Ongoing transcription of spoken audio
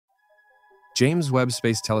James Webb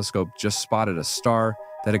Space Telescope just spotted a star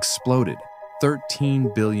that exploded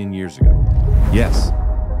 13 billion years ago. Yes,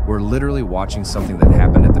 we're literally watching something that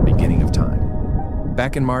happened at the beginning of time.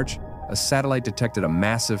 Back in March, a satellite detected a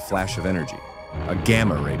massive flash of energy, a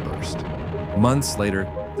gamma ray burst. Months later,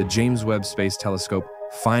 the James Webb Space Telescope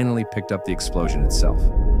finally picked up the explosion itself.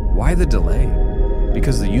 Why the delay?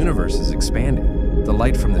 Because the universe is expanding. The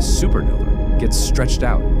light from the supernova gets stretched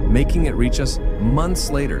out, making it reach us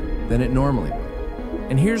months later than it normally would.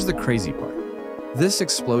 And here's the crazy part. This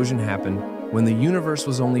explosion happened when the universe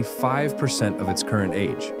was only 5% of its current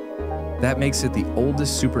age. That makes it the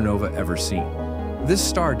oldest supernova ever seen. This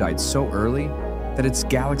star died so early that its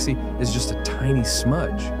galaxy is just a tiny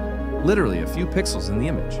smudge, literally a few pixels in the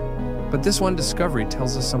image. But this one discovery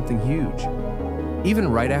tells us something huge.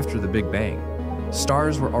 Even right after the Big Bang,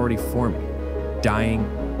 stars were already forming, dying,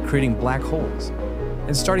 creating black holes,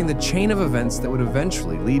 and starting the chain of events that would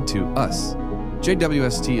eventually lead to us.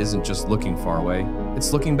 JWST isn't just looking far away,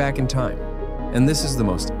 it's looking back in time. And this is the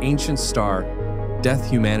most ancient star death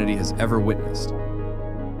humanity has ever witnessed.